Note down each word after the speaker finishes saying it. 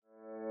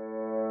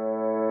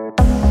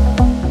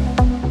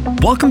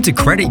Welcome to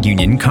Credit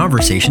Union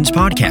Conversations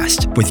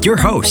Podcast with your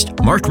host,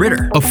 Mark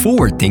Ritter, a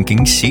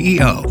forward-thinking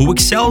CEO who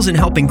excels in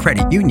helping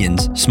credit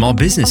unions, small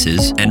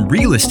businesses, and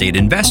real estate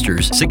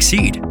investors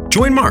succeed.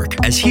 Join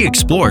Mark as he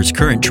explores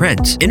current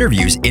trends,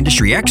 interviews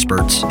industry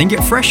experts, and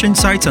get fresh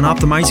insights on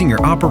optimizing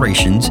your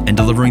operations and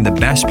delivering the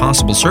best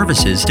possible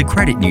services to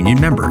credit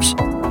union members.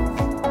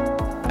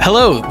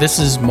 Hello, this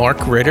is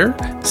Mark Ritter,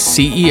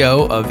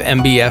 CEO of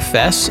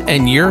MBFS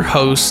and your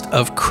host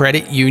of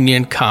Credit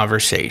Union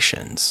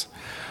Conversations.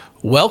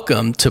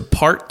 Welcome to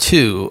part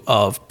 2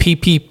 of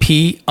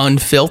PPP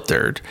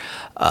Unfiltered.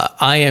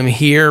 I am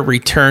here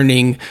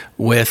returning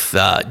with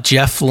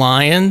Jeff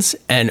Lyons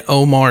and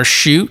Omar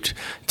Shute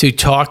to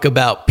talk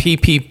about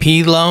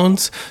PPP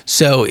loans.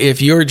 So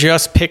if you're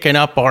just picking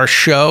up our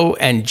show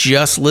and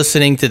just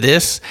listening to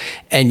this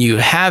and you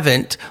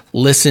haven't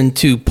listened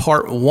to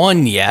part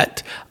 1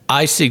 yet,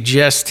 I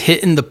suggest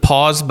hitting the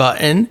pause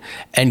button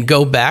and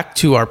go back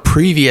to our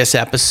previous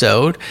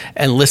episode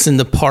and listen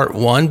to part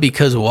 1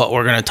 because what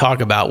we're going to talk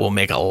about will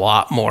make a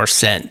lot more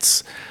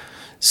sense.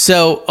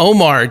 So,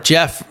 Omar,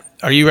 Jeff,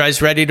 are you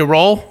guys ready to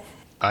roll?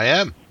 I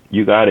am.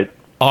 You got it.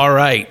 All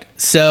right.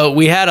 So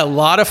we had a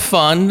lot of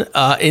fun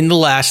in the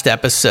last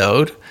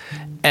episode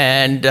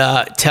and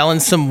telling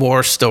some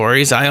war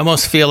stories. I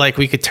almost feel like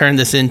we could turn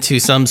this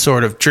into some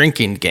sort of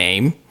drinking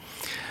game.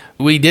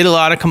 We did a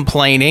lot of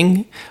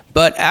complaining,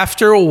 but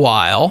after a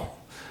while,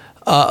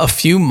 a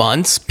few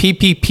months,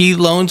 PPP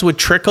loans would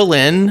trickle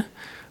in,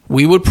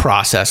 we would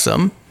process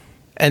them,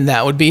 and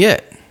that would be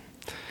it.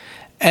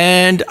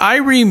 And I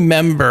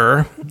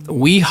remember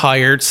we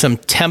hired some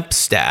temp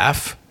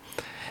staff,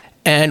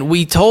 and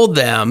we told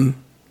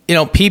them,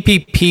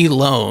 PPP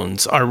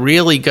loans are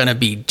really going to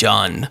be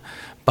done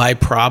by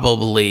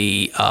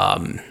probably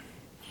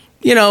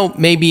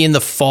maybe in the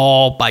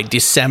fall, by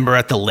December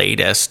at the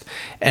latest,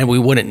 and we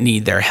wouldn't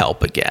need their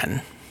help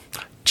again.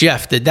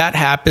 Jeff, did that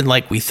happen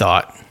like we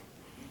thought?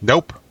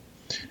 Nope.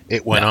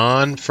 It went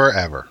on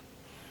forever.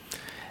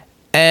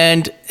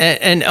 And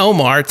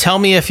Omar, tell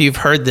me if you've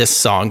heard this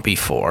song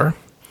before.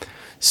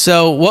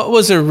 So what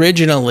was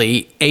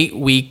originally 8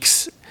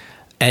 weeks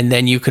and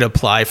then you could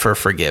apply for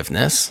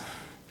forgiveness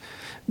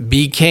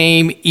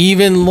became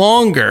even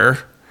longer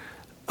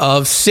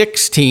of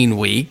 16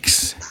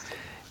 weeks.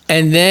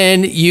 And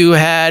then you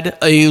had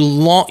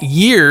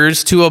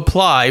years to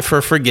apply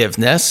for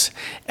forgiveness,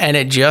 and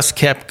it just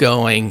kept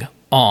going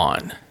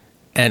on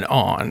and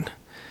on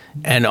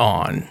and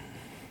on.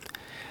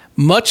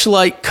 Much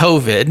like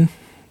COVID,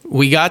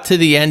 we got to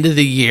the end of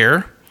the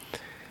year,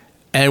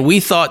 and we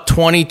thought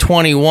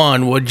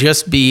 2021 would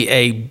just be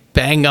a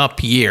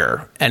bang-up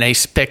year and a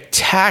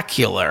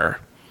spectacular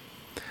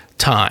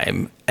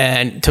time.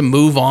 And to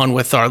move on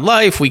with our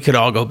life, we could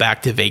all go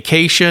back to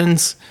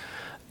vacations.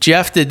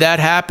 Jeff, did that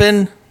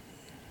happen?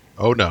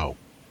 Oh, no.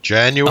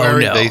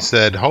 January, They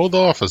said, hold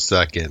off a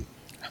second.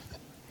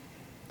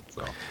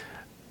 So.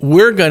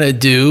 We're going to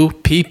do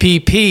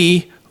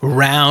PPP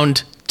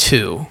round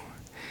 2.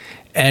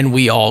 And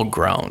we all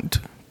groaned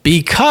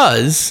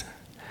because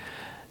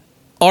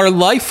our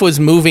life was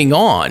moving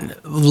on.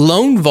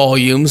 Loan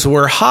volumes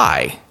were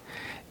high.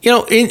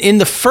 In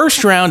the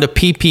first round of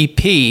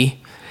PPP,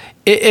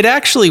 it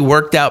actually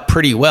worked out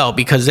pretty well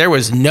because there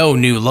was no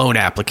new loan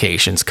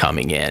applications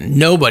coming in.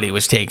 Nobody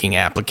was taking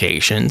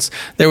applications.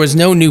 There was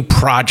no new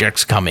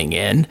projects coming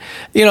in.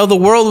 The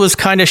world was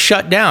kind of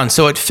shut down,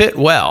 so it fit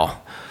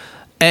well.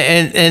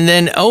 And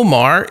then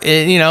Omar,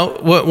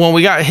 when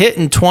we got hit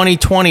in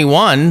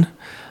 2021,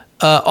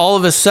 all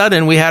of a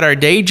sudden we had our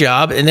day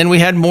job and then we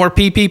had more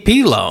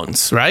PPP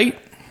loans, right?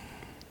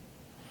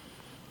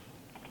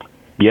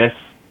 Yes,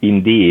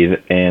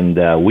 indeed.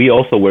 And we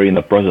also were in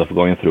the process of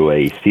going through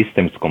a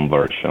systems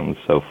conversion.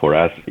 So for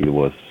us, it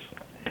was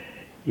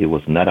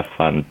not a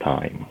fun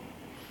time.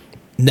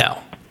 No.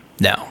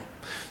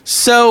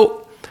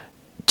 So,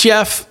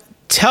 Jeff,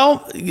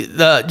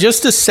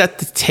 just to set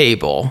the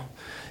table,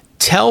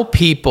 tell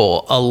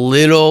people a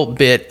little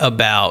bit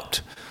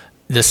about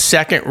the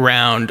second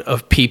round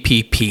of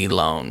PPP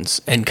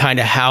loans and kind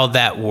of how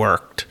that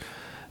worked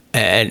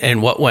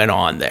and what went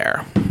on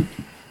there.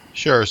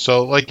 Sure.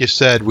 So like you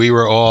said, we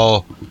were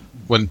all,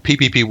 when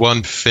PPP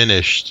 1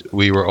 finished,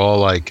 we were all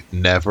like,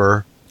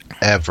 never,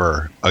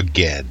 ever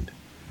again.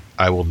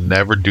 I will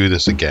never do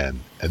this again.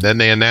 And then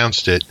they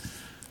announced it.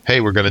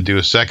 Hey, we're going to do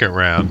a second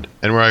round.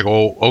 And we're like,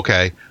 oh,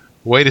 okay,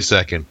 wait a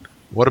second.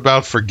 What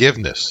about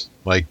forgiveness?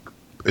 Like,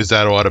 is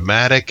that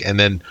automatic? And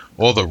then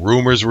all the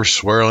rumors were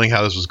swirling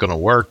how this was going to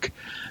work.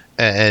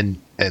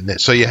 And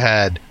so you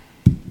had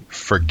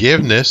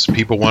forgiveness.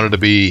 People wanted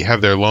to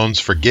have their loans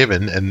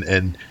forgiven,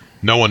 and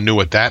no one knew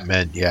what that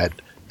meant yet.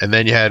 And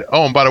then you had,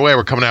 and by the way,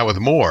 we're coming out with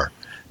more.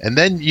 And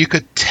then you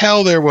could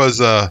tell there was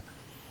a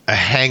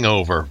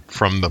hangover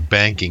from the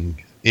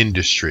banking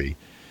industry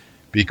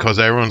because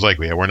everyone's like,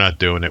 yeah, we're not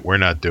doing it.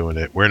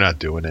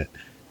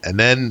 And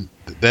then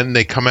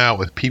they come out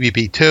with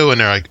PPP 2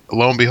 and they're like,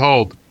 lo and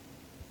behold,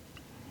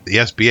 the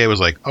SBA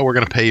was like, we're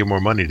going to pay you more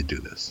money to do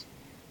this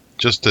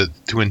just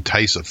to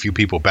entice a few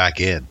people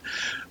back in,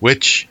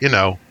 which,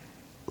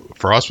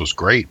 for us was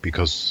great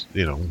because,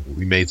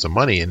 we made some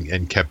money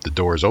and kept the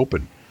doors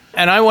open.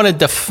 And I want to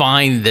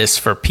define this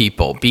for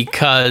people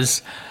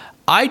because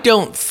I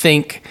don't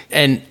think,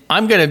 and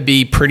I'm going to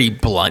be pretty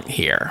blunt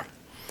here,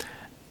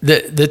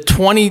 the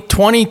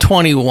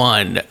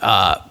 2021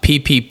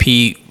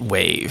 PPP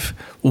wave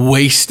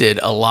wasted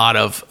a lot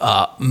of,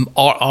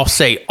 I'll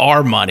say,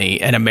 our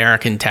money and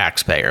American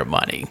taxpayer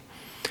money.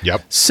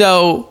 Yep.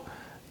 So,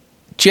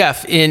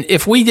 Jeff,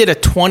 if we did a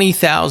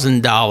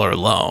 $20,000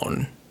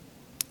 loan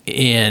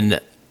in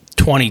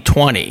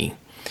 2020,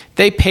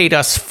 they paid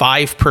us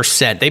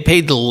 5%. They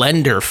paid the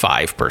lender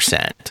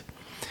 5%.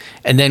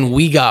 And then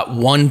we got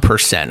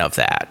 1% of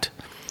that.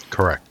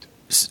 Correct.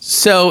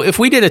 So if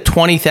we did a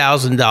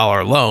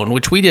 $20,000 loan,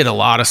 which we did a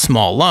lot of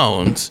small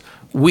loans,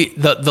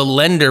 the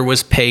lender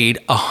was paid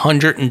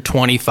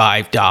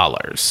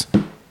 $125.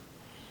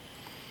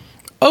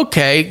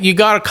 Okay, you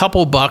got a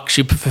couple bucks,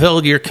 you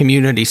fulfilled your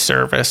community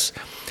service.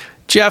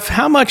 Jeff,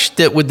 how much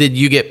did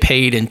you get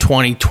paid in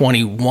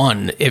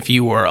 2021 if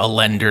you were a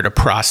lender to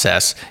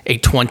process a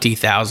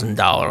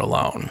 $20,000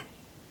 loan?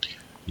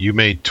 You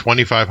made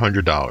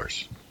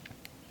 $2,500.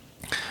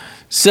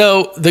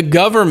 So the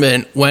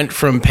government went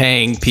from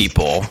paying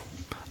people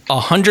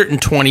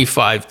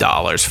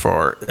 $125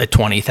 for a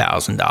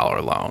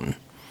 $20,000 loan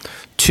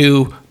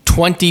to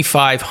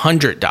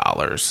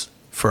 $2,500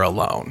 for a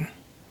loan.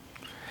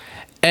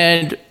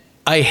 And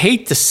I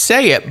hate to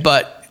say it,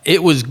 but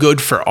it was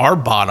good for our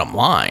bottom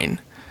line.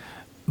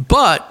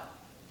 But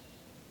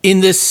in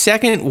this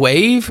second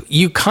wave,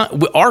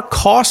 our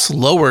costs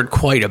lowered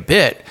quite a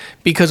bit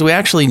because we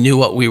actually knew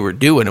what we were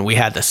doing and we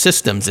had the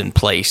systems in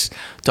place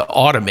to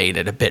automate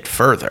it a bit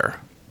further.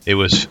 It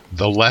was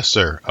the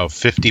lesser of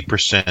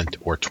 50%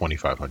 or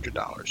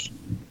 $2,500.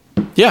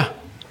 Yeah.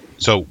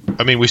 So,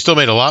 we still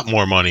made a lot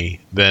more money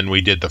than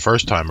we did the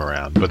first time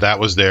around, but that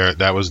was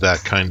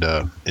that kind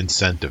of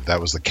incentive.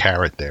 That was the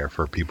carrot there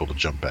for people to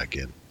jump back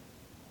in.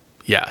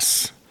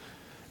 Yes.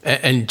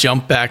 And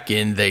jump back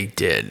in they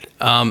did.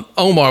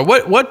 Omar,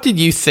 what did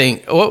you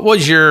think? What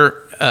was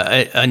your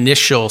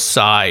initial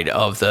side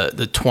of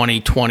the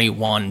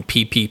 2021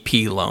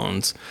 PPP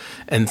loans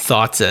and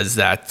thoughts as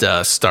that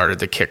started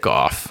to kick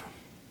off?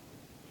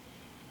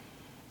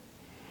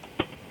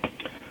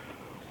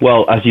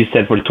 Well, as you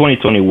said, for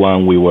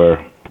 2021, we were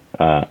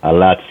a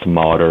lot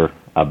smarter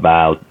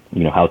about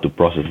how to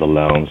process the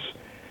loans,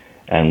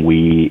 and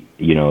we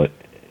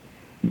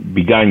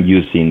began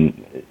using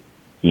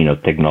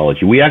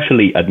technology. We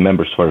actually, at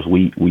Members First,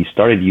 we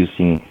started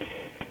using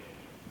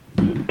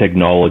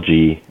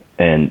technology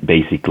and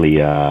basically,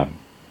 for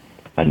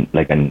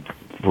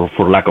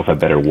lack of a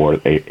better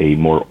word, a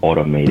more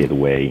automated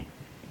way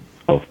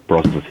of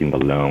processing the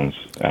loans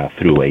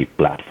through a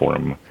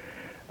platform.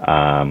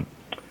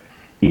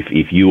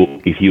 If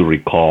you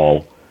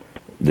recall,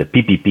 the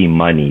PPP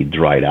money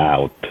dried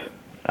out,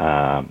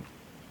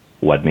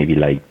 maybe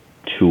like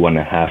 3 and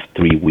a half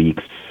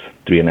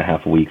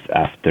weeks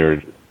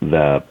after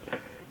the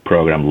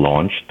program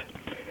launched,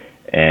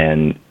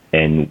 and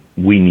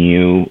we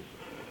knew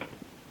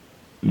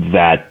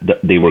that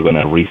they were going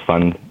to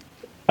refund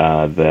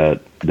the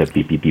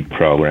PPP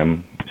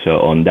program. So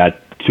on that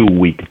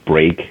 2-week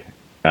break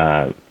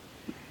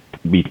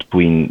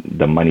between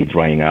the money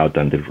drying out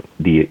and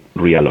the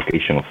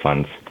reallocation of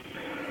funds,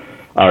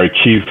 our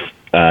chief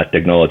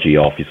technology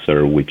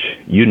officer, which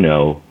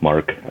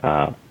Mark,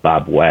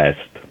 Bob West,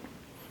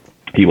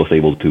 he was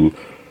able to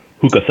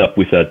hook us up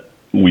with the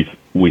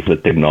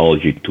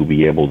technology to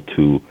be able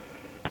to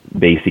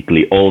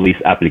basically all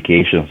these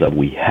applications that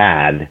we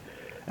had,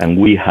 and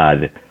we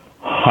had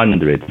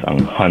hundreds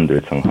and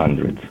hundreds and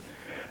hundreds.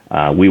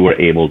 We were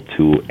able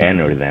to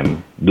enter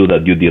them, do the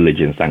due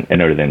diligence and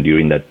enter them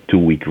during that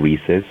 2-week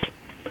recess.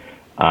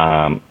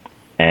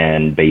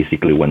 And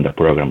basically when the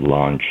program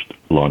launched,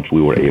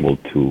 we were able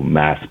to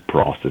mass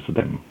process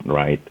them,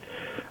 right?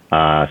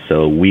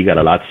 So we got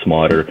a lot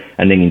smarter.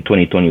 And then in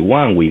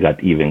 2021, we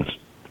got even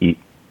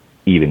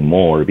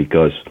more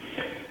because,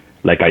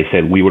 like I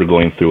said, we were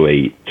going through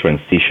a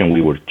transition.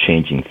 We were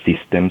changing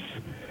systems,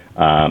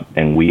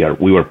 and we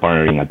were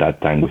partnering at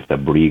that time with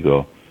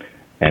Abrigo,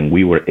 and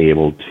we were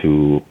able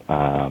to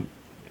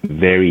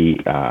very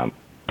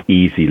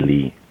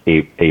easily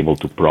able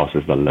to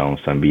process the loans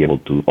and be able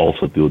to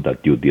also do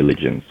that due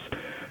diligence.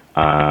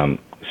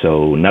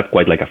 So not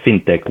quite like a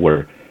fintech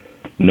where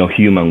no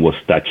human was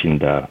touching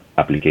the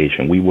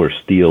application. We were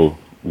still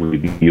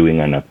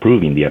reviewing and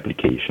approving the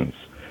applications,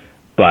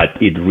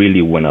 but it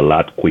really went a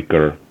lot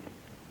quicker.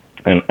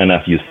 And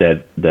as you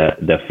said,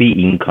 the fee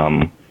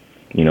income,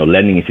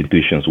 lending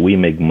institutions, we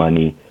make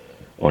money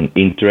on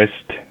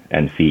interest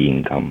and fee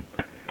income,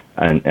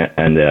 and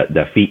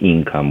the fee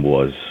income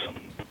was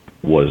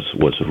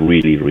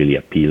really, really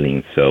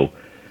appealing. So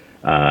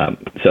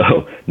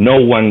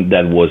no one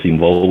that was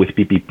involved with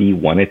PPP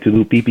wanted to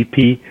do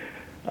PPP,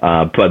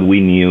 but we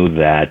knew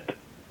that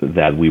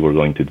we were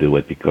going to do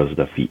it because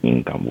the fee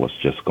income was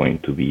just going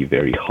to be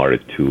very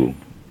hard to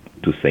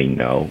say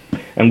no.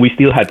 And we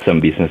still had some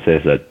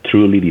businesses that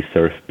truly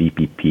deserve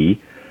PPP.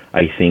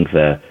 I think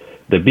the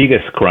the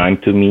biggest crime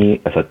to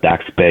me as a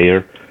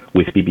taxpayer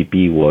with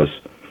PPP was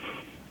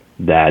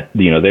that,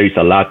 there is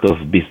a lot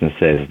of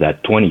businesses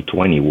that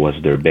 2020 was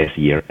their best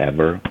year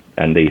ever,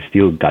 and they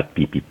still got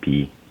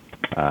PPP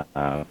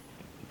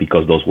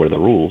because those were the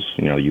rules.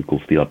 You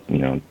could still,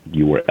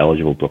 you were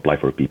eligible to apply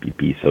for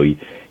PPP. So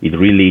it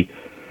really,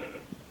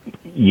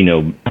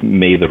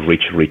 made the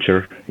rich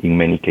richer in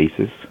many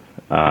cases.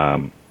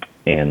 But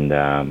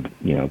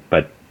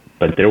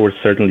there were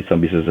certainly some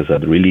businesses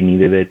that really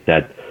needed it.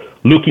 That,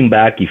 looking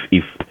back,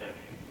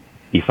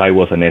 if I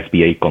was an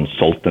SBA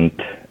consultant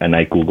and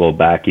I could go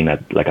back in a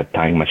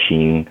time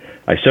machine,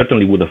 I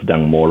certainly would have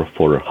done more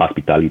for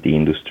hospitality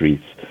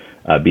industries,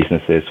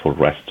 businesses, for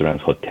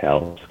restaurants,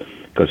 hotels,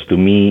 because to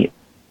me,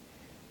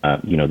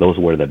 those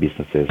were the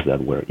businesses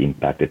that were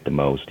impacted the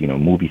most.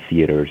 Movie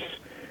theaters,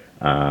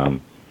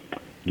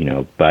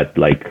 but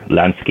like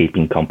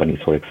landscaping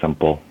companies, for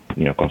example,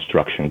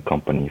 construction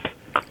companies,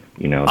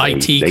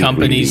 IT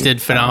companies really,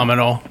 did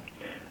phenomenal.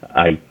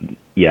 IT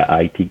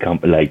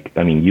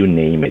you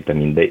name it.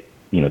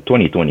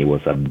 2020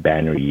 was a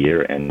banner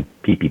year, and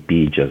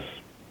PPP just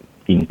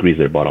increased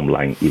their bottom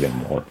line even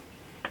more.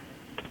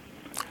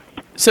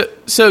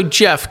 So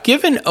Jeff,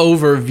 give an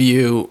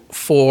overview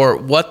for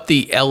what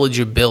the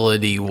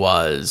eligibility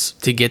was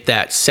to get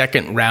that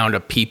second round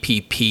of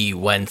PPP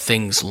when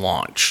things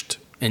launched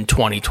in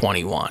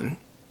 2021.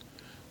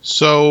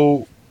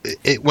 So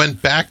it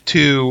went back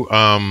to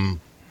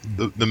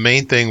the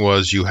main thing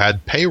was you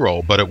had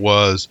payroll, but it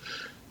was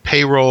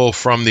payroll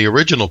from the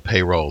original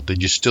payroll.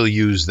 Did you still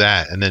use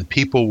that? And then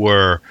people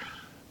were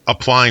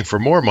applying for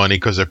more money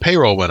because their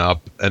payroll went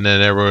up, and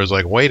then everyone was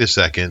like, wait a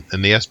second,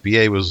 and the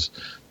SBA was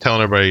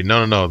telling everybody,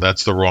 no,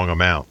 that's the wrong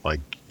amount.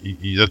 Like,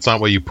 that's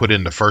not what you put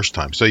in the first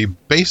time. So you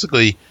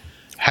basically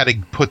had to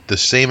put the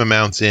same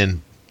amounts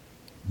in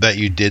that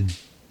you did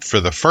for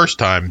the first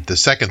time, the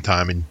second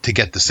time, and to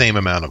get the same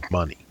amount of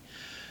money,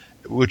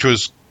 which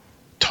was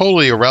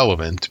totally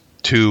irrelevant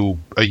to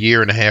a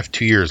year and a half,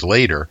 2 years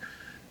later.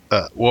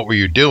 What were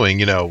you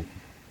doing?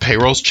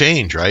 Payrolls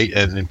change, right?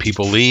 And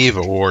people leave,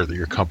 or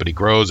your company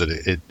grows, and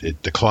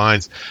it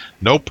declines.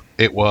 Nope,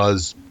 it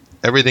was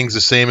everything's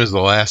the same as the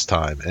last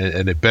time,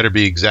 and it better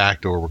be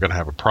exact, or we're going to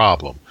have a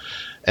problem.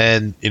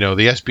 And the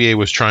SBA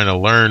was trying to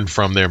learn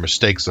from their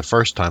mistakes the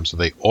first time, so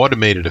they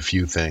automated a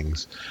few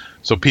things.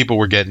 So people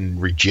were getting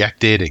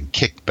rejected and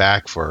kicked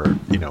back for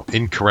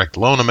incorrect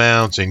loan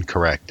amounts,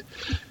 incorrect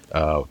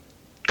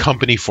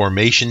company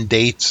formation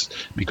dates,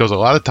 because a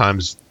lot of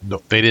times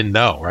they didn't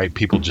know, right?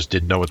 People just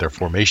didn't know what their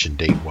formation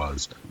date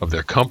was of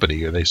their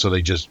company, so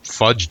they just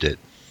fudged it.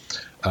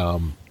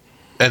 And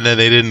then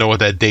they didn't know what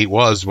that date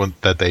was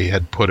that they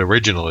had put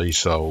originally,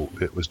 so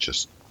it was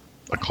just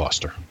a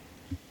cluster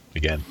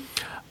again.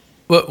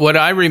 What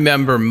I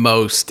remember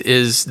most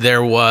is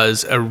there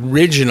was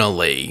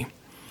originally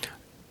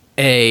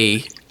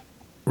a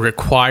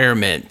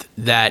requirement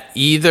that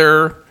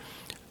either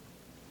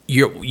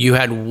you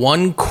had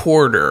one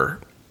quarter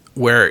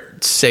where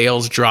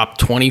sales dropped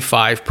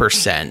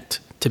 25%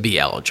 to be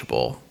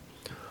eligible,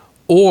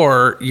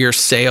 or your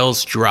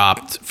sales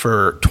dropped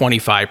for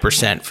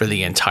 25% for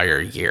the entire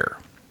year.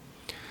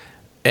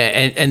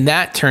 And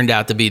that turned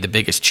out to be the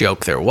biggest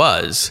joke there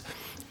was,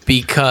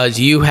 because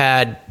you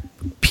had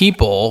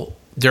people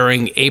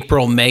during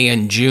April, May,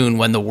 and June,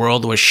 when the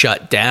world was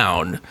shut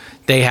down,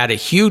 they had a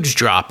huge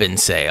drop in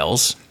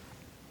sales.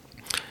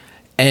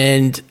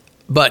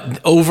 But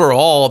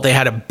overall, they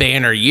had a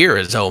banner year,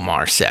 as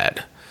Omar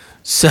said.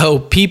 So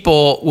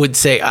people would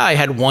say, I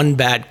had one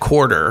bad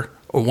quarter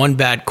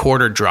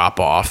drop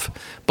off,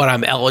 but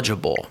I'm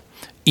eligible,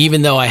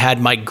 even though I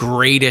had my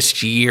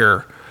greatest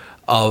year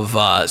of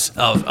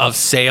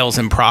sales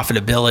and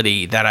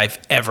profitability that I've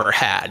ever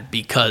had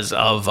because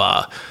of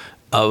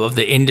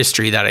the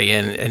industry that I'm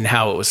in and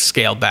how it was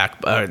scaled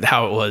back,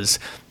 how it was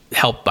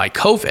helped by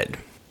COVID.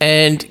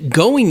 And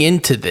going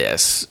into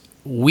this,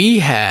 we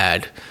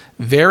had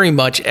very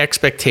much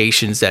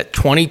expectations that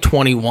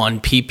 2021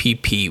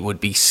 PPP would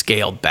be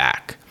scaled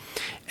back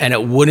and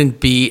it wouldn't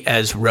be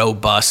as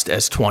robust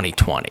as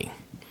 2020.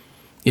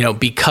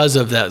 Because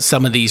of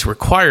some of these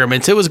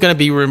requirements, it was going to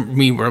be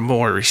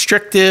more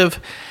restrictive,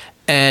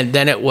 and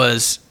then it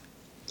was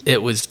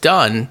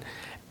done.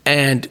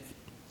 And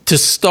to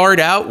start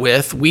out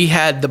with, we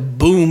had the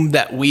boom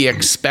that we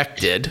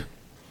expected,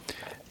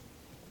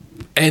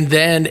 and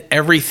then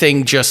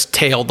everything just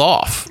tailed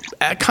off,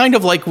 kind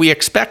of like we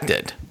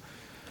expected.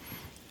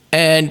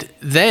 And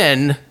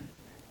then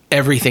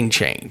everything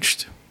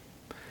changed.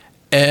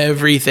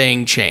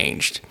 Everything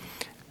changed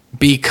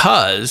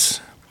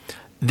because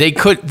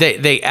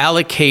they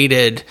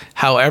allocated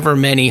however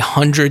many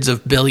hundreds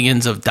of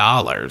billions of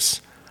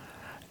dollars,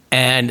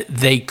 and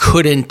they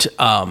couldn't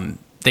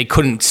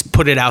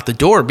put it out the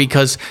door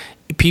because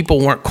people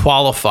weren't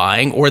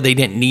qualifying or they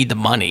didn't need the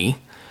money,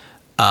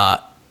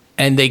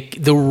 and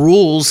the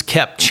rules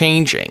kept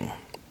changing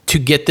to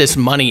get this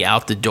money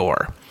out the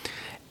door.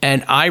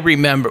 And I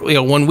remember,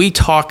 when we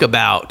talk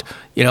about,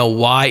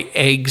 why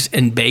eggs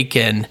and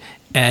bacon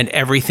and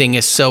everything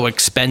is so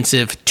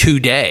expensive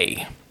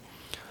today,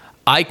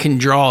 I can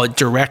draw a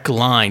direct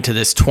line to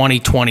this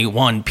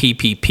 2021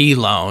 PPP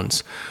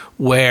loans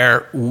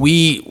where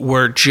we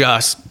were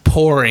just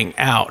pouring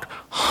out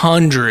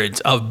hundreds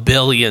of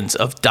billions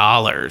of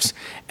dollars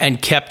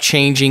and kept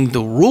changing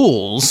the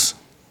rules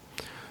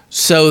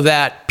so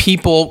that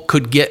people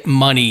could get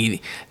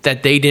money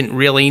that they didn't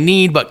really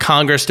need, but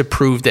Congress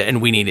approved it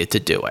and we needed to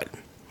do it.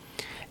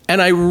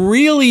 And I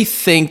really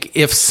think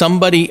if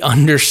somebody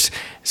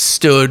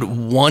understood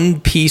one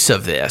piece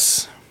of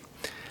this,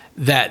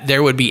 that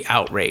there would be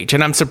outrage.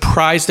 And I'm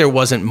surprised there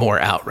wasn't more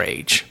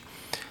outrage.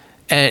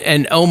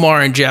 And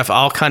Omar and Jeff,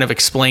 I'll kind of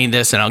explain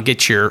this and I'll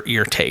get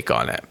your take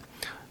on it.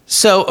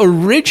 So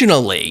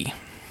originally,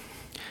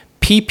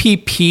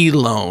 PPP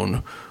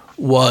loan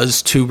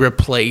was to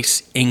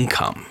replace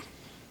income.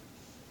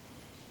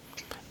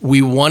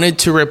 We wanted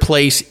to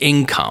replace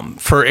income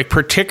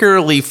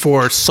particularly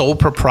for sole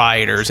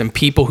proprietors and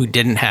people who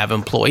didn't have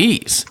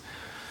employees.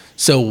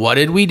 So what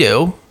did we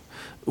do?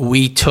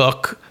 We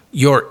took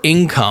your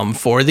income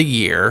for the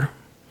year,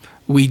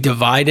 we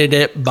divided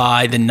it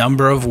by the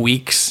number of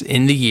weeks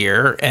in the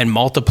year and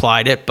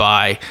multiplied it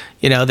by,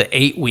 the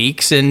 8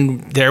 weeks,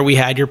 and there we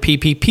had your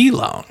PPP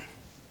loan.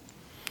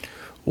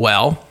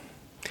 Well,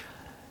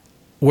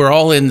 we're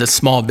all in the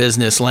small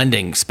business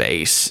lending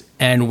space,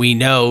 and we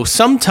know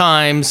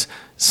sometimes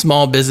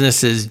small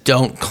businesses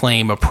don't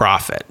claim a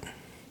profit.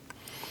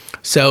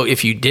 So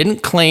if you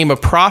didn't claim a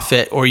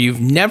profit or you've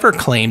never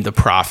claimed a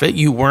profit,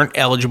 you weren't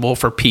eligible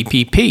for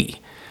PPP.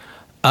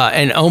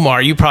 And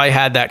Omar, you probably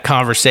had that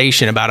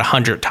conversation about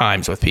 100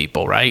 times with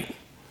people, right?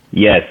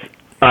 Yes,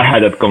 I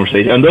had that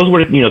conversation, and those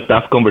were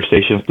tough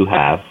conversations to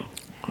have,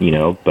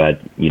 but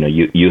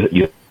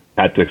you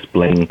had to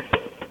explain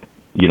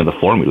the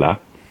formula,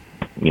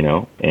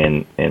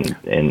 and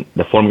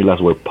the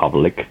formulas were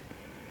public,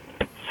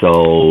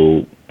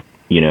 so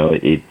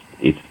it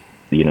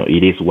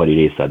is what it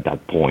is at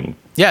that point.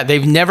 Yeah,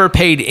 they've never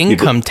paid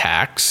income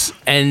tax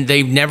and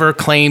they've never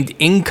claimed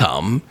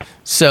income.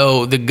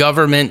 So the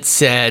government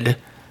said,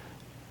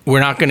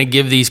 we're not going to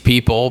give these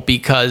people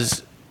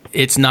because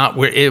it's not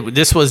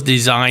this was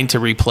designed to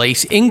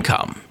replace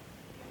income.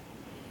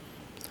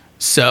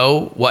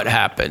 So what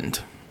happened?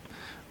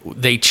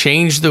 They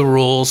changed the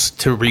rules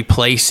to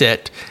replace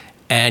it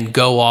and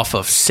go off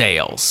of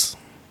sales.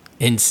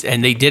 And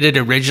they did it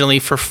originally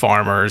for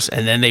farmers,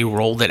 and then they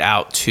rolled it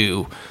out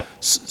to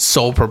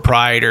sole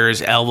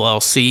proprietors,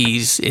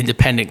 LLCs,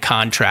 independent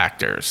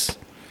contractors,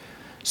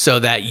 so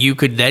that you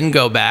could then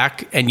go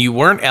back and you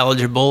weren't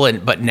eligible,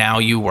 but now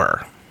you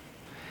were.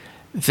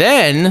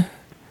 Then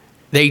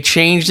they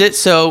changed it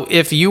so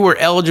if you were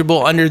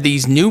eligible under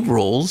these new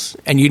rules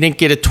and you didn't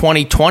get a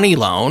 2020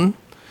 loan,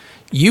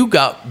 you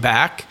got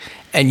back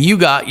and you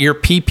got your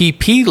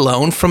PPP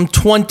loan from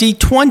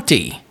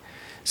 2020.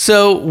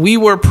 So we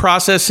were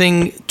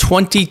processing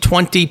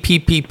 2020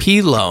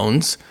 PPP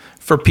loans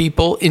for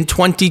people in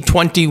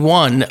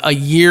 2021, a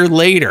year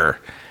later.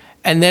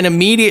 And then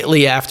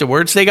immediately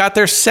afterwards, they got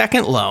their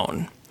second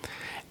loan.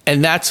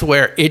 And that's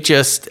where it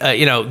just,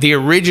 the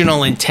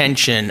original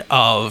intention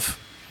of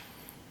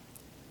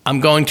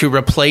I'm going to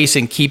replace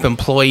and keep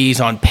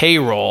employees on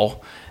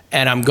payroll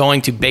and I'm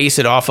going to base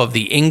it off of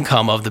the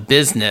income of the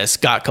business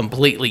got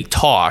completely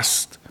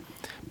tossed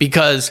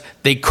because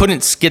they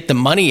couldn't get the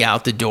money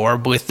out the door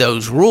with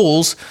those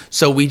rules.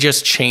 So we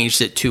just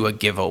changed it to a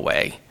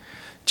giveaway.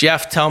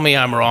 Jeff, tell me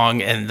I'm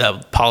wrong, and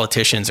the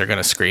politicians are going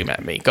to scream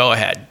at me. Go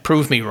ahead.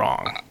 Prove me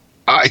wrong.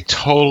 I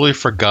totally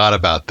forgot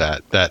about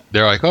that. That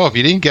they're like, oh, if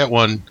you didn't get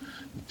one,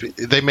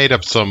 they made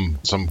up some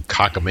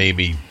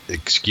cockamamie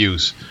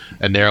excuse.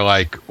 And they're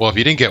like, well, if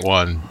you didn't get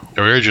one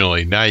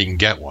originally, now you can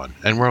get one.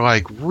 And we're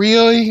like,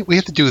 really? We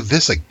have to do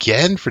this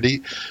again for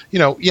the,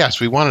 yes,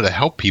 we wanted to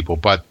help people.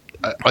 But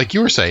like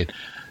you were saying,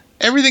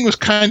 everything was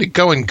kind of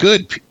going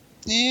good.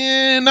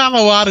 Not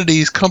a lot of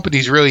these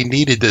companies really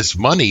needed this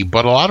money,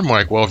 but a lot of them were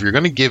like, well, if you're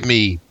going to give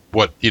me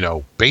what,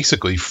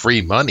 basically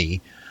free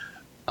money,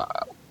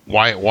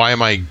 why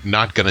am I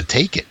not going to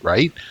take it,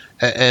 right?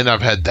 And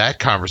I've had that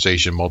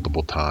conversation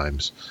multiple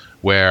times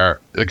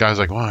where the guy's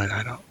like, well,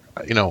 I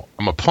don't,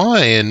 I'm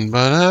applying,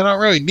 but I don't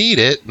really need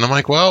it. And I'm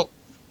like, well,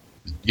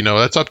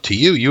 that's up to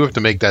you. You have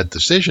to make that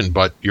decision,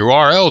 but you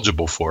are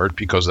eligible for it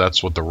because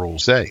that's what the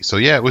rules say. So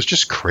yeah, it was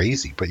just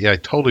crazy. But yeah, I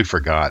totally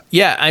forgot.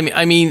 Yeah,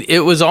 I mean, it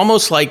was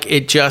almost like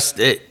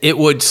it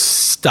would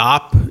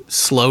stop,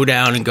 slow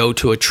down, and go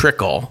to a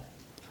trickle,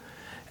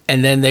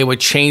 and then they would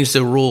change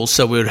the rules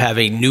so we would have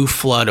a new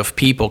flood of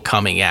people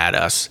coming at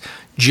us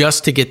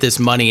just to get this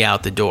money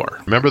out the door.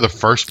 Remember the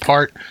first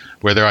part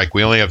where they're like,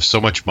 we only have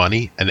so much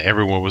money, and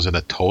everyone was in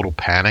a total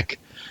panic?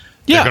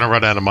 Yeah. They're going to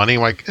run out of money.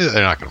 I'm like,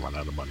 they're not going to run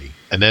out of money.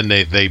 And then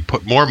they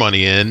put more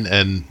money in,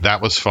 and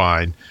that was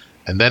fine.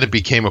 And then it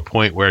became a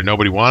point where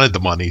nobody wanted the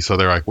money, so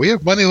they're like, we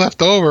have money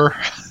left over.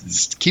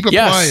 Keep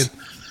applying.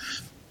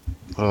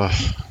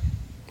 Yes.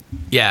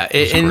 Yeah,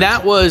 and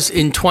that was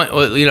in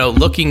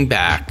looking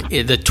back,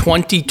 the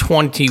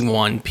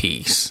 2021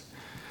 piece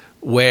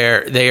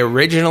where they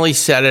originally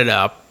set it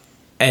up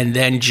and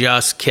then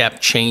just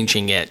kept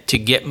changing it to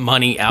get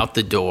money out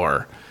the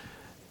door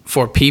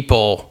for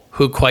people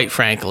who, quite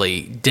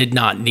frankly, did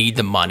not need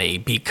the money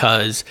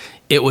because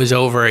it was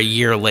over a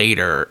year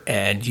later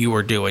and you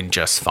were doing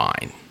just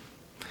fine.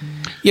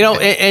 You know,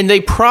 and they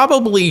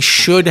probably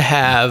should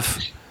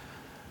have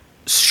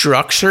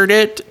structured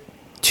it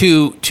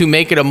to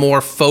make it a more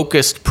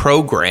focused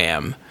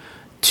program,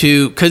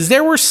 because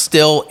there were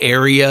still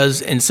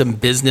areas and some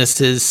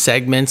businesses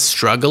segments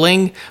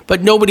struggling,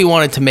 but nobody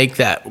wanted to make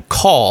that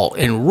call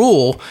and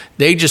rule.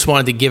 They just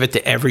wanted to give it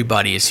to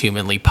everybody as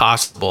humanly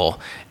possible.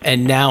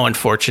 And now,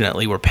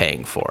 unfortunately, we're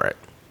paying for it.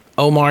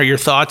 Omar, your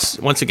thoughts?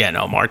 Once again,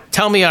 Omar,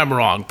 tell me I'm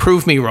wrong.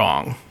 Prove me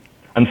wrong.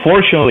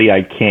 Unfortunately,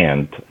 I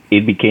can't.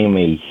 It became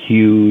a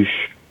huge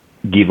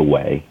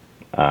giveaway.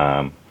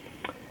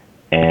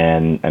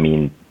 And I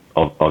mean,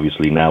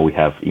 obviously now we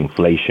have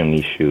inflation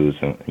issues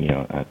and, you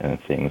know,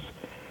 and things.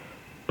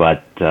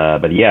 But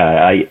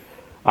yeah,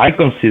 I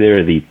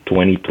consider the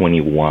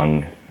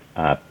 2021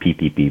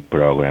 PPP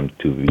program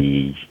to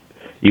be,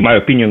 in my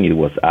opinion, it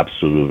was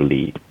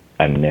absolutely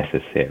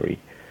unnecessary.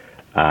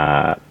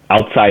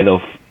 Outside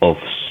of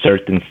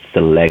certain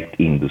select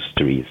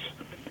industries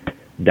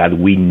that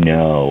we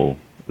know,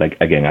 like,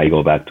 again, I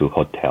go back to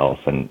hotels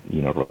and,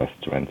 you know,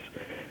 restaurants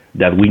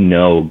that we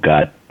know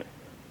got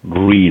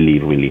really,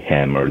 really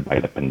hammered by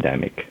the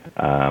pandemic.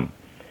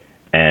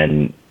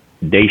 And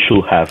they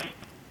should have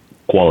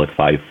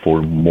qualified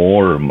for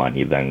more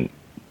money than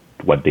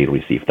what they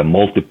received. The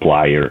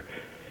multiplier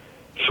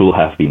should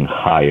have been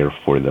higher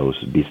for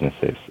those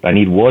businesses. And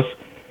it was,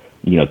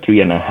 you know,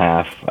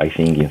 3.5, I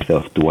think, instead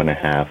of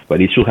 2.5,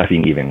 but it should have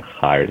been even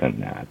higher than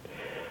that.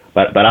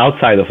 But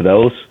outside of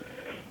those,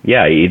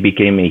 yeah, it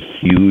became a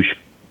huge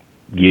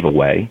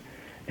giveaway.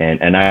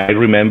 And I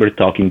remember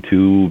talking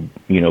to,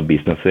 you know,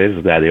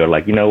 businesses that they were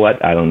like, you know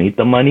what, I don't need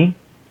the money,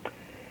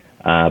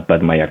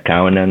 but my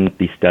accountant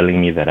is telling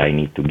me that I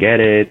need to get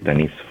it, and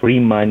it's free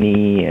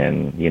money,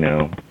 and, you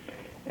know,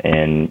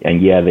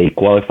 and yeah, they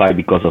qualify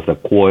because of the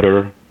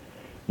quarter,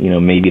 you know,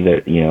 maybe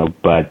they're, you know,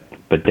 but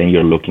then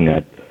you're looking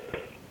at,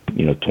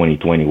 you know,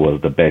 2020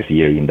 was the best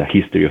year in the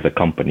history of the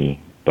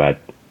company, but,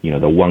 you know,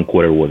 the one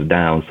quarter was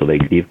down, so they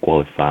did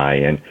qualify.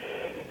 And,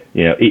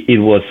 you know, it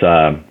was,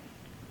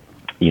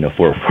 you know,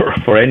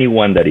 for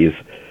anyone that is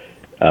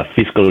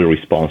fiscally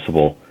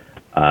responsible,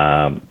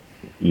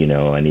 you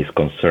know, and is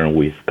concerned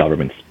with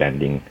government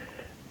spending,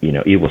 you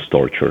know, it was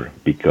torture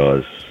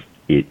because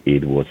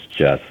it was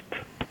just,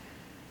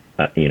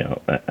 you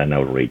know, an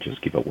outrageous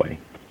giveaway.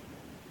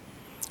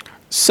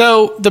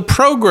 So the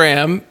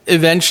program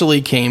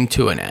eventually came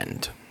to an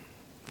end,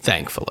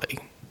 thankfully.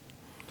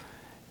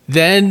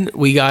 Then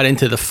we got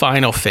into the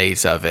final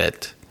phase of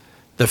it,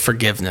 the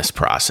forgiveness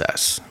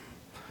process.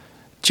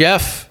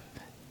 Jeff,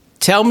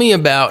 tell me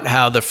about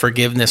how the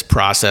forgiveness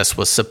process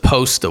was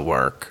supposed to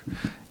work,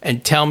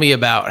 and tell me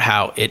about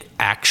how it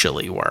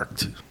actually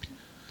worked.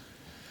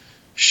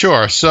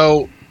 Sure.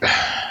 So,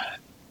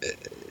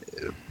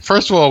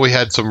 first of all, we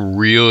had some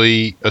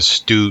really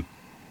astute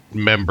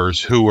members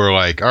who were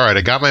like, all right,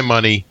 I got my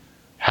money.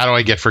 How do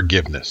I get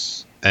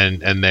forgiveness?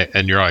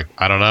 And you're like,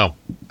 I don't know.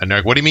 And they're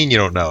like, what do you mean you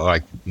don't know?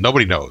 Like,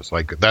 nobody knows.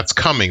 Like, that's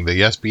coming. The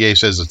SBA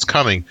says it's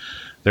coming.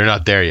 They're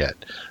not there yet.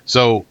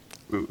 So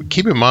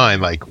keep in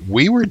mind, like,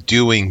 we were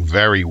doing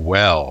very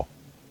well.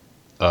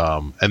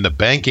 And the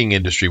banking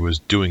industry was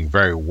doing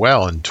very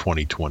well in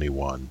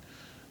 2021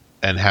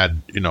 and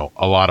had, you know,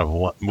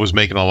 was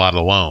making a lot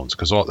of loans,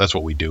 because that's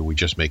what we do. We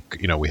just make,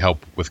 you know, we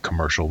help with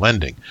commercial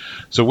lending.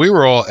 So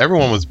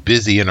everyone was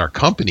busy in our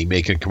company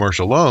making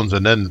commercial loans,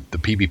 and then the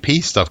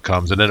PPP stuff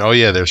comes, and then, oh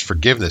yeah, there's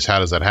forgiveness. How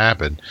does that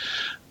happen?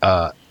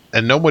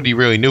 And nobody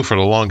really knew for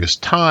the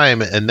longest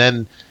time. And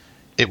then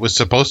it was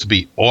supposed to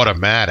be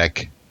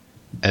automatic,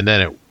 and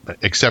then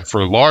except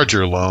for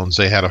larger loans,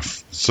 they had to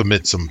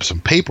submit some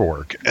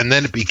paperwork. And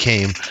then it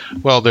became,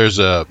 well,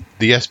 the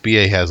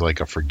SBA has like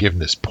a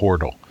forgiveness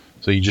portal.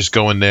 So you just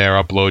go in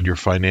there, upload your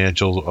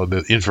financials or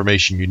the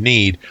information you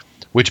need,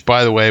 which,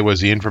 by the way, was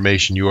the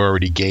information you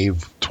already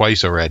gave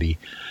twice already,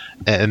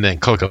 and then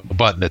click a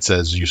button that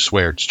says you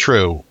swear it's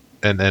true,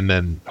 and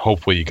then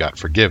hopefully you got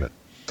forgiven.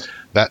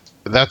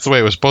 That's the way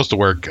it was supposed to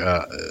work.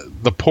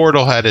 The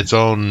portal had its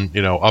own,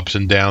 you know, ups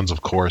and downs,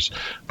 of course,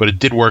 but it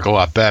did work a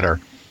lot better.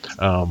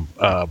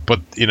 But,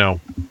 you know,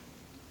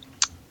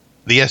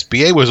 the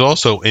SBA was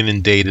also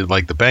inundated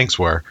like the banks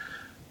were,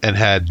 and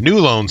had new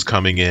loans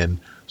coming in.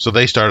 So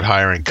they started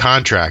hiring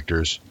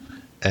contractors.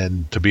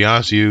 And to be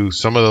honest with you,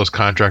 some of those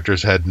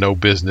contractors had no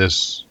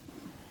business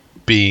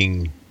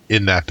being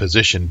in that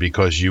position,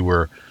 because you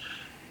were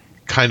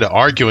kind of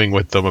arguing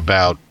with them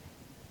about,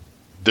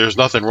 there's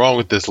nothing wrong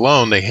with this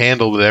loan. They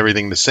handled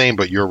everything the same,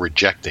 but you're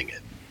rejecting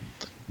it.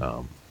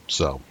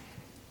 So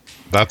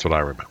that's what I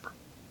remember.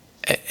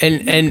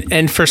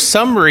 And for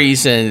some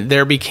reason,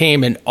 there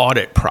became an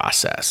audit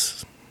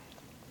process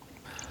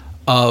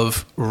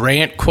of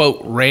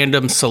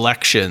random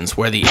selections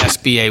where the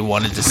SBA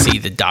wanted to see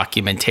the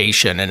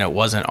documentation, and it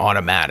wasn't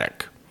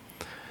automatic.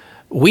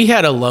 We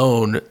had a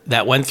loan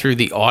that went through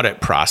the audit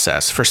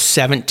process for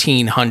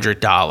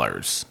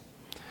 $1,700.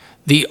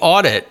 the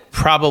audit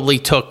probably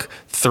took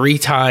 3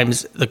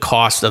 times the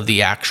cost of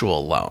the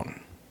actual loan.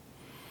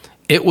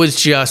 It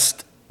was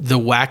just the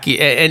wacky,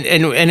 and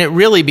it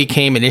really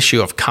became an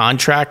issue of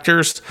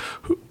contractors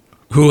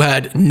who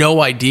had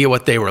no idea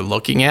what they were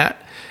looking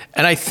at.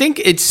 And I think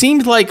it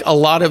seemed like a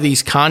lot of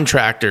these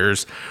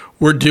contractors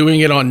were doing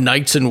it on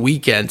nights and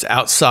weekends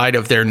outside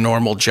of their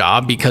normal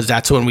job, because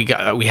that's when we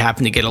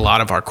happened to get a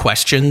lot of our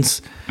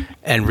questions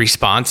and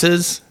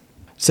responses.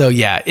 So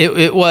yeah,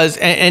 it was,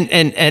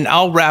 and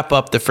I'll wrap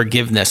up the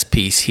forgiveness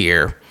piece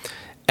here.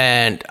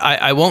 And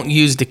I won't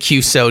use the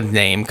QSO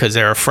name because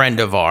they're a friend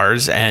of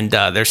ours and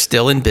they're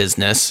still in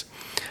business.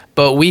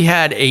 But we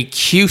had a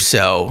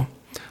QSO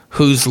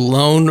whose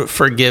loan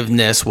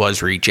forgiveness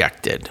was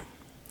rejected.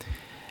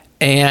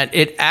 And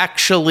it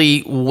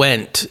actually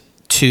went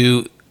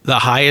to the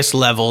highest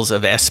levels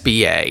of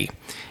SBA.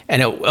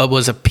 And it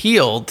was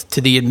appealed to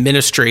the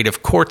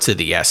administrative courts of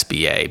the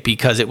SBA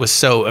because it was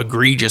so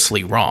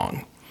egregiously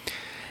wrong.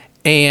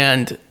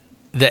 And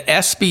the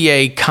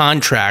SBA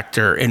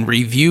contractor and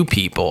review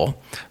people,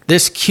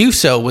 this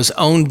QSO was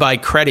owned by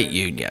credit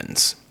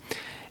unions.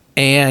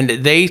 And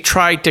they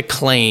tried to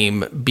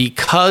claim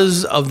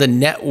because of the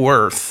net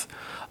worth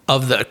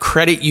of the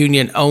credit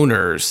union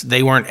owners,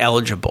 they weren't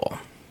eligible.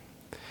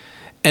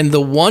 And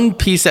the one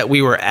piece that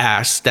we were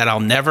asked that I'll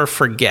never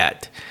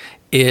forget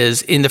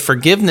is in the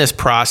forgiveness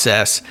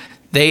process,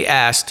 they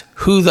asked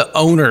who the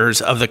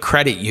owners of the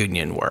credit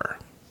union were,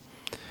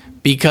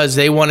 because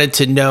they wanted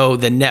to know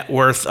the net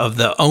worth of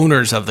the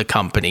owners of the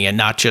company and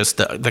not just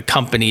the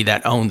company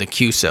that owned the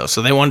QSO.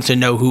 So they wanted to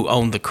know who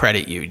owned the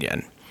credit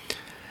union.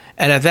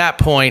 And at that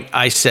point,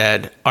 I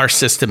said, our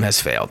system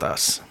has failed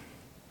us.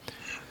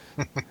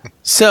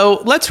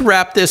 So let's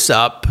wrap this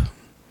up.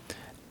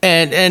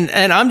 And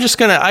I'm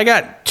just I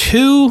got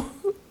 2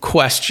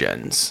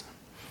 questions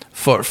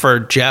for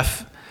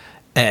Jeff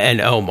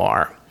and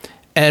Omar.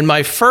 And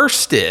my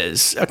first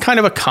is a kind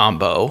of a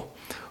combo.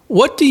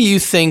 What do you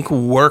think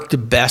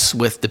worked best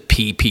with the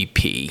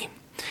PPP?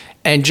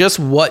 And just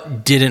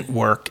what didn't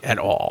work at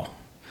all?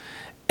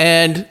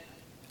 And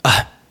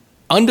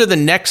under the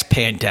next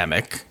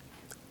pandemic,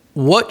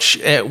 what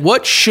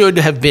should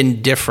have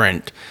been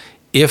different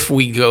if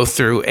we go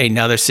through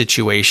another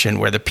situation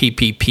where the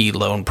PPP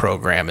loan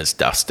program is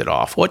dusted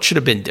off? What should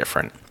have been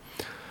different?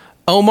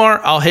 Omar,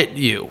 I'll hit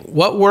you.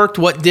 What worked,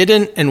 what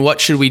didn't, and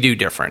what should we do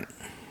different?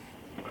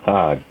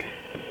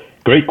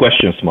 Great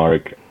questions,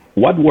 Mark.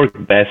 What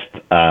worked best?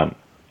 I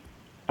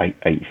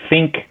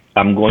think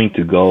I'm going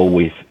to go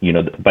with,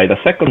 by the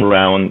second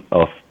round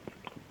of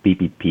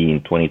PPP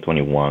in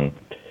 2021,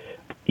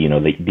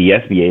 the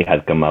SBA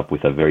had come up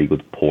with a very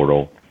good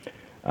portal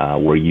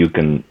where you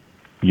can,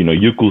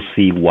 you could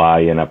see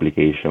why an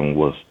application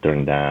was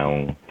turned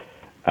down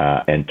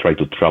and try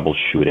to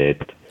troubleshoot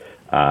it.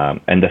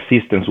 And the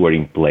systems were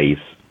in place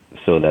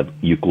so that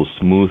you could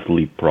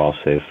smoothly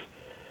process,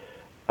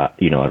 a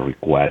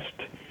request.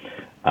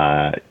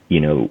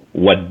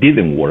 What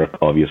didn't work,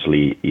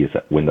 obviously, is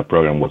when the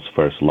program was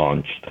first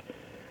launched,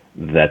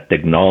 that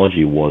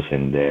technology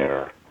wasn't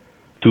there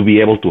to be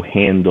able to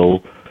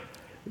handle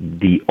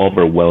the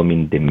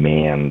overwhelming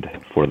demand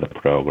for the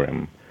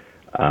program.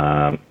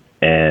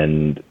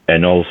 And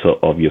also,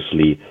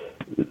 obviously,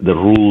 the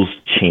rules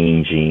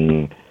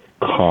changing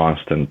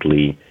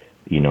constantly,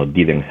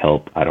 didn't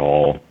help at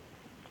all.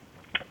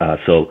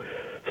 So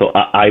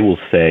I will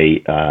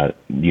say,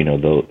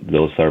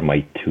 those are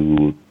my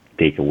 2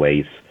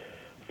 takeaways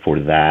for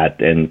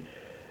that.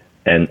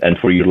 And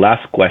for your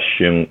last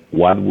question,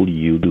 what would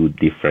you do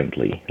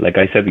differently? Like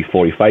I said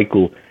before, if I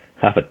could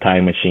have a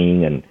time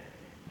machine and,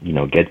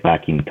 get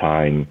back in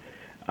time,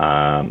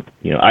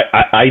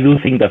 I do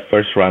think the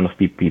first round of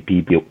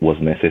PPP was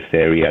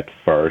necessary at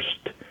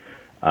first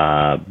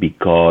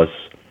because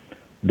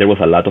there was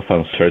a lot of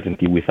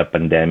uncertainty with the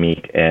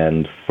pandemic,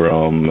 and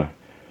from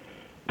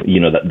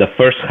the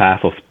first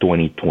half of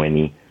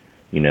 2020,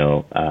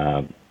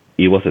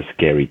 it was a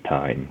scary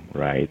time,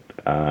 right?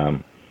 So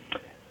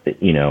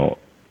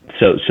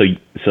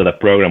the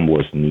program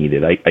was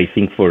needed. I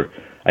think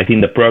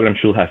the program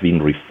should have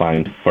been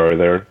refined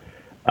further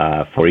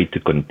for it to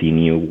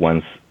continue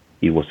once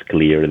it was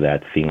clear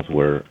that things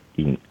were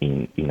in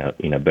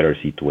a better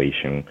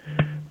situation.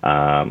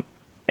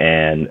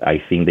 And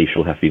I think they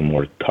should have been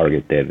more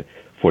targeted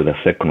for the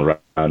second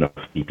round of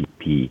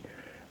PPP.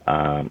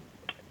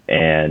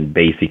 And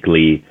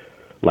basically,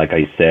 like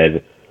I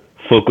said,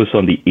 focus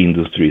on the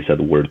industries that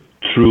were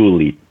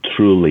truly,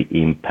 truly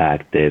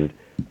impacted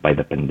by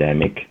the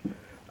pandemic,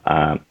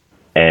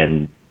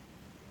 and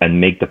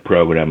make the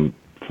program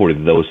for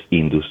those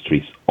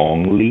industries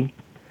only.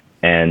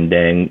 And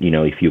then,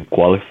 if you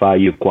qualify,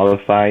 you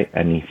qualify.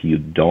 And if you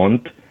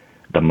don't,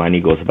 the money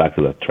goes back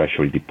to the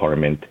Treasury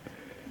Department,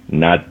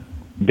 not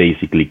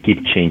basically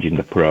keep changing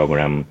the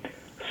program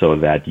so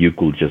that you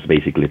could just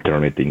basically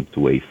turn it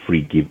into a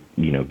free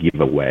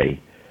giveaway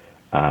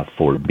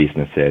for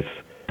businesses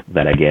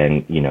that,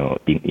 again,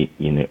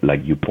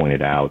 like you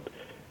pointed out,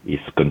 is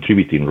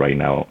contributing right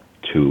now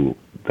to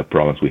the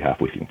problems we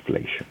have with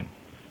inflation.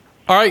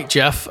 All right,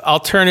 Jeff, I'll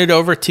turn it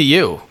over to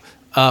you.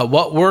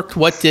 What worked,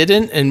 what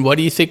didn't, and what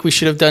do you think we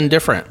should have done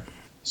different?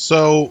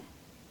 So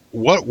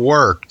what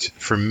worked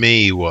for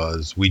me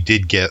was we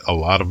did get a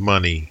lot of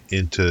money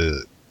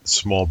into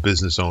small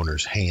business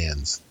owners'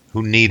 hands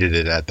who needed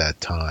it at that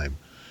time,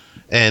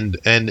 and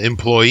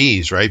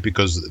employees, right?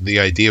 Because the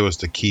idea was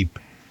to keep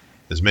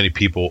as many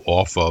people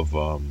off of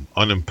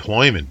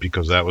unemployment,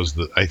 because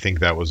I think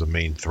that was the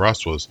main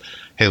thrust was,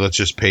 hey, let's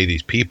just pay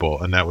these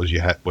people, and that was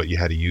what you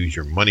had to use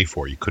your money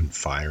for. You couldn't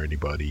fire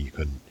anybody, you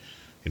couldn't,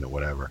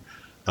 whatever.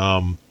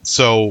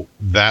 So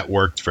that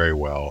worked very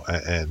well,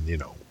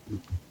 and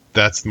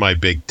that's my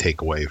big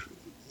takeaway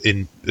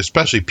in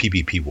especially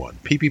PPP 1.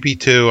 PPP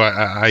 2,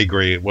 I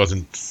agree, it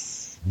wasn't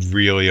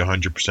really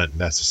 100%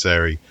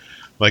 necessary.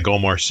 Like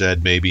Omar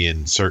said, maybe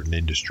in certain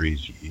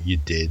industries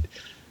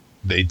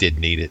they did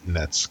need it, and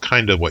that's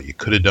kind of what you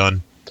could have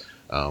done.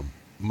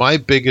 My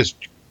biggest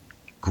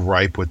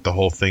gripe with the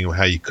whole thing of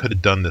how you could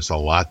have done this a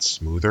lot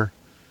smoother,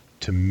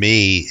 to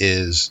me,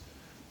 is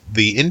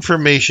the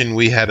information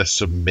we had to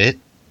submit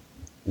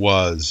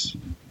was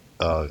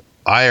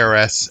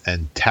IRS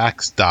and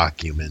tax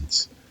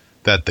documents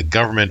that the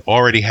government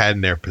already had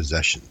in their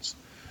possessions.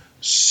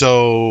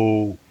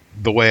 So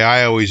the way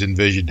I always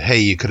envisioned, hey,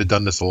 you could have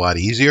done this a lot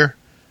easier,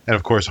 and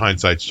of course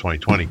hindsight's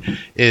 2020,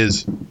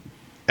 is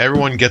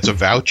everyone gets a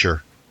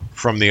voucher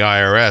from the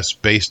IRS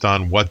based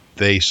on what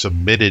they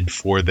submitted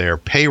for their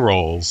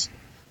payrolls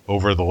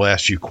over the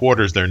last few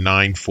quarters, their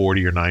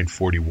 940 or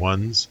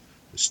 941s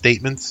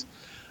statements.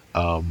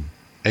 And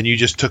you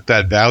just took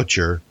that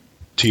voucher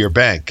to your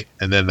bank,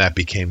 and then that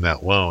became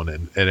that loan,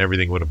 and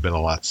everything would have been a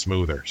lot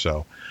smoother.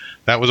 So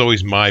that was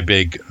always my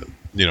big,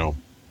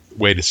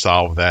 way to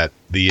solve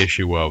the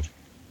issue of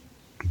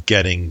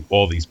getting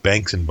all these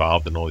banks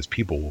involved and all these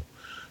people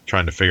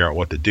trying to figure out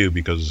what to do,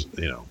 because,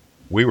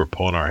 we were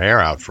pulling our hair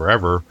out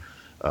forever.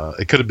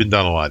 It could have been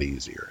done a lot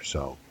easier.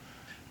 So,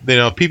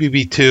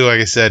 PPP 2,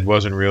 like I said,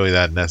 wasn't really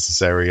that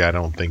necessary. I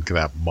don't think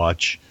that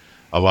much.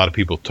 A lot of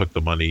people took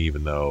the money,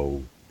 even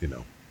though,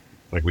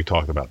 like we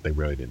talked about, they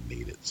really didn't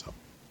need it. So,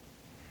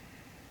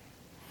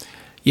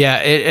 yeah,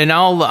 and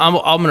I'm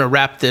going to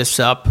wrap this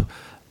up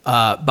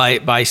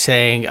by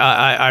saying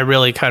I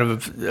really kind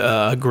of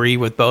agree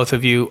with both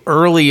of you.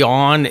 Early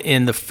on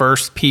in the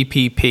first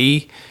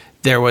PPP,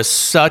 there was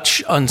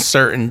such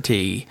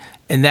uncertainty,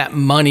 and that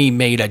money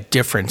made a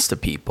difference to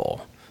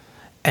people.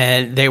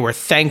 And they were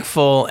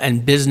thankful,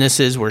 and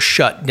businesses were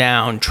shut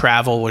down,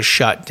 travel was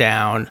shut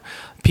down,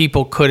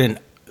 people couldn't,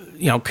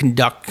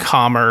 conduct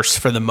commerce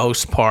for the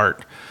most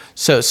part.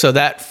 So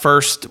that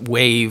first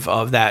wave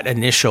of that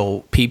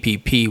initial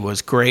PPP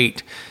was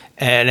great.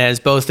 And as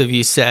both of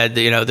you said,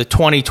 the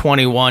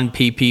 2021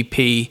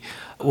 PPP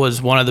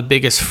was one of the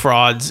biggest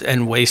frauds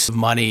and wastes of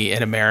money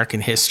in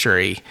American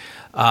history,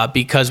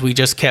 because we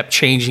just kept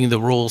changing the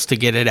rules to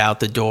get it out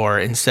the door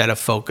instead of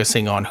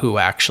focusing on who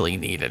actually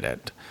needed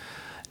it.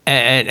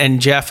 And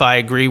Jeff, I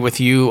agree with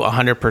you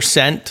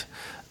 100%.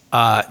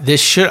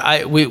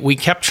 We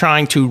kept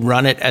trying to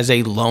run it as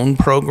a loan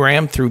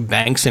program through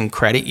banks and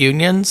credit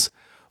unions.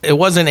 It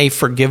wasn't a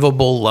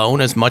forgivable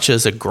loan as much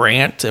as a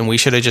grant, and we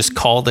should have just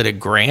called it a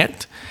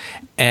grant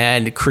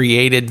and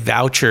created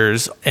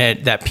vouchers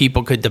that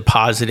people could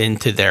deposit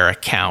into their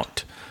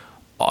account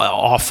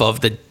off of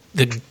the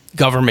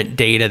government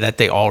data that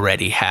they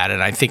already had.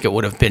 And I think it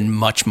would have been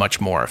much,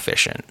 much more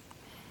efficient.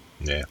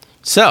 Yeah.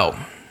 So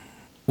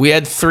we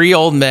had three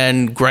old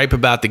men gripe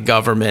about the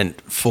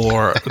government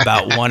for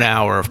about 1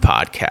 hour of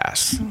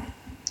podcasts.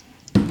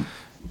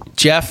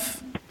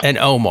 Jeff and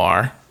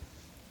Omar,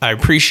 I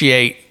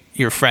appreciate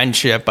your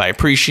friendship. I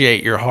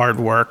appreciate your hard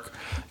work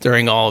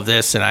during all of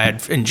this, and I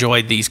had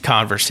enjoyed these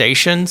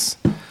conversations.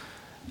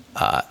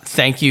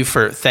 Thank you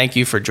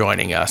for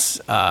joining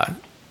us.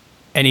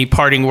 Any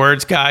parting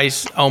words,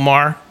 guys?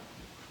 Omar?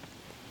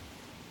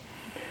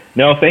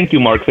 No, thank you,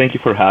 Mark. Thank you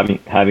for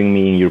having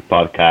me in your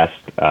podcast.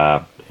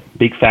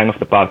 Big fan of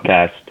the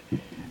podcast,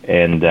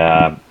 and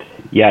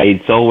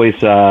it's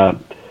always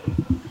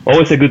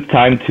a good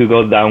time to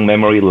go down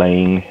memory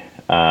lane.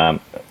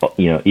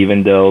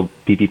 Even though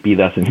PPP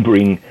doesn't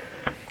bring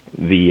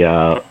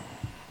the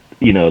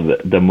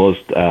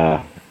most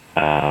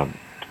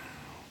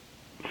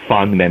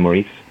fond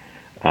memories,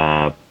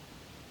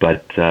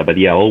 but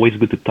yeah, always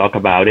good to talk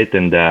about it,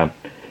 and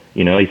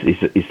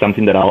it's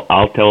something that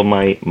I'll tell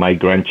my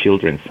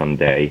grandchildren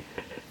someday.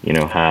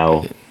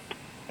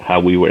 How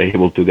we were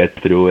able to get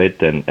through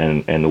it,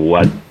 and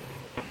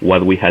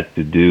what we had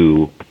to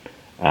do,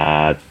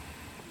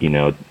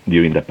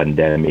 during the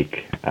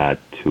pandemic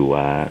to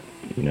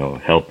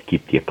help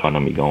keep the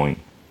economy going.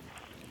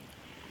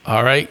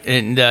 All right,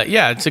 and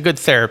it's a good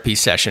therapy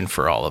session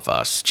for all of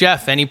us.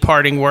 Jeff, any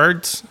parting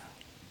words?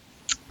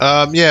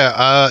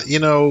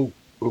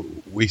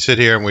 We sit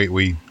here and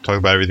we talk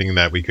about everything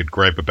that we could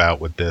gripe about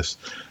with this,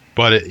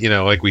 but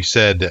like we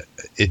said,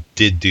 it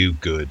did do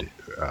good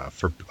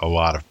for a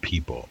lot of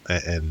people,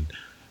 and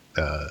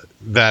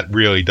that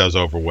really does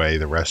overweigh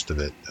the rest of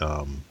it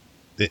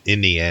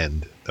in the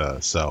end.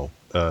 So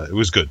it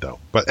was good though.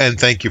 And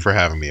thank you for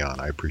having me on.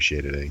 I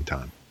appreciate it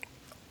anytime.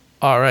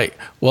 All right.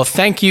 Well,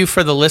 thank you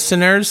for the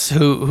listeners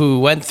who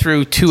went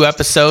through 2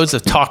 episodes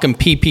of talking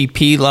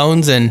PPP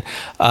loans and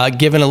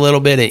giving a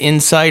little bit of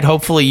insight.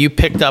 Hopefully you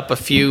picked up a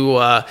few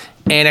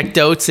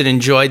anecdotes and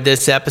enjoyed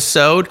this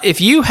episode. If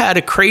you had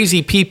a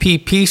crazy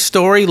PPP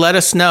story, let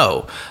us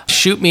know.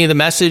 Shoot me the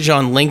message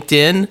on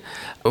LinkedIn.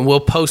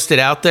 We'll post it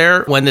out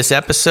there when this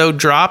episode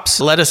drops.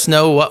 Let us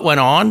know what went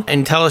on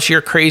and tell us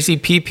your crazy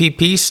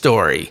PPP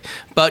story.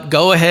 But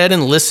go ahead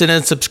and listen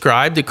and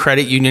subscribe to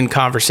Credit Union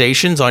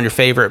Conversations on your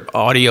favorite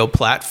audio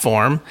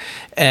platform.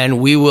 And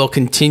we will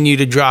continue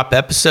to drop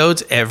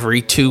episodes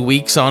every 2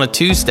 weeks on a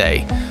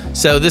Tuesday.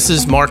 So this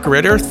is Mark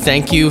Ritter.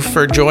 Thank you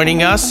for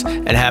joining us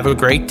and have a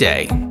great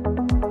day.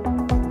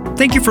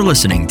 Thank you for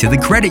listening to the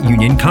Credit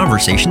Union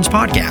Conversations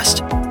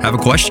podcast. Have a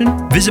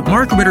question? Visit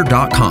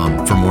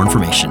markritter.com for more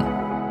information.